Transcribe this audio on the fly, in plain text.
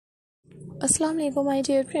Assalamu alaikum my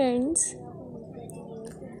dear friends.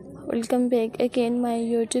 Welcome back again my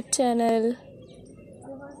YouTube channel.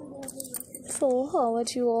 So how are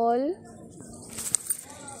you all?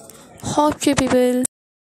 Hope you people.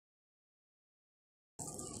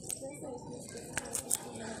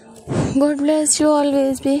 God bless you,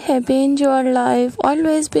 always be happy in your life,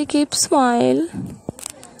 always be keep smile.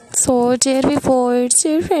 So dear viewers,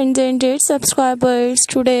 dear friends and dear subscribers,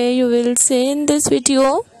 today you will see in this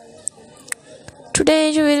video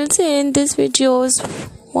video's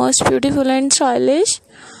most beautiful and stylish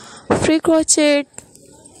free crochet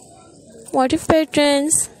motif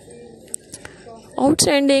patterns,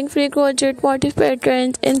 outstanding free crochet motif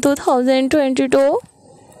patterns in 2022.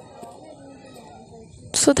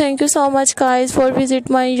 So thank you so much guys for visit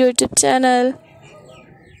my YouTube channel,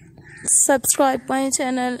 subscribe my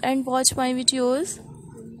channel and watch my videos.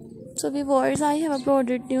 So viewers, I have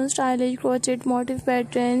uploaded new stylish crochet motif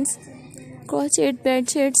patterns, crochet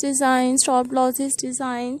bedsheets designs, top blouses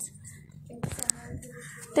designs,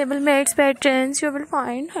 table mates patterns. You will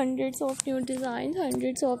find hundreds of new designs,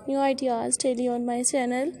 hundreds of new ideas daily on my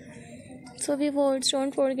channel. So viewers,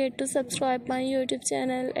 don't forget to subscribe my YouTube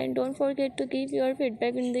channel and don't forget to give your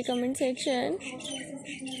feedback in the comment section.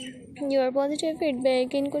 Your positive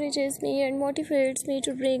feedback encourages me and motivates me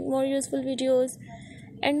to bring more useful videos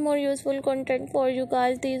and more useful content for you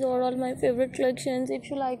guys. These are all my favorite collections if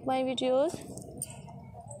you like my videos.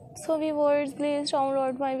 So viewers, please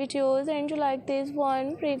download my videos and you like this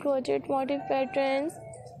one free crochet motif patterns.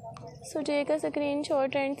 So take a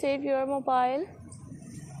screenshot and save your mobile.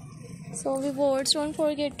 So viewers, don't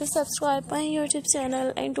forget to subscribe my YouTube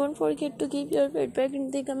channel and don't forget to give your feedback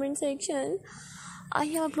in the comment section. I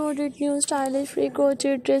have uploaded new stylish free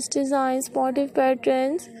crochet dress designs, motif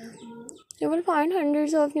patterns. You will find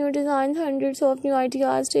hundreds of new designs, hundreds of new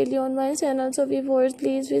ideas daily on my channel. So viewers,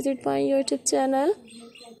 please visit my YouTube channel,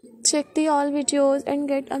 check the all videos and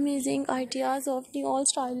get amazing ideas of the all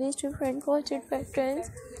stylish different crochet patterns.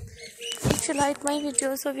 If you like my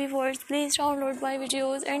videos, so viewers, please download my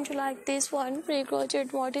videos and you like this one free crochet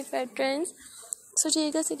motif patterns. So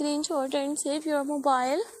take a screenshot and save your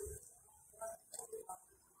mobile.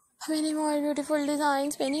 Many more beautiful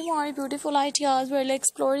designs, many more beautiful ideas will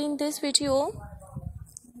explore in this video.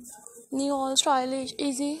 New all stylish,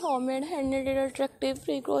 easy, homemade, hand-knitted, attractive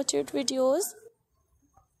free crochet videos.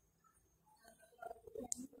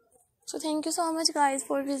 So thank you so much guys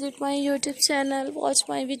for visit my YouTube channel, watch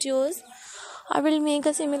my videos. I will make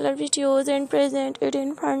a similar videos and present it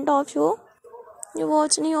in front of you. You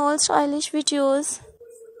watch new all stylish videos,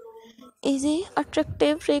 easy,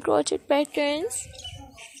 attractive free crochet patterns.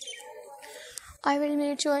 I will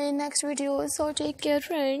meet you in next video. So take care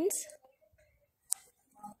friends.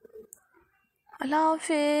 Allah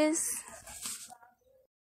Hafiz.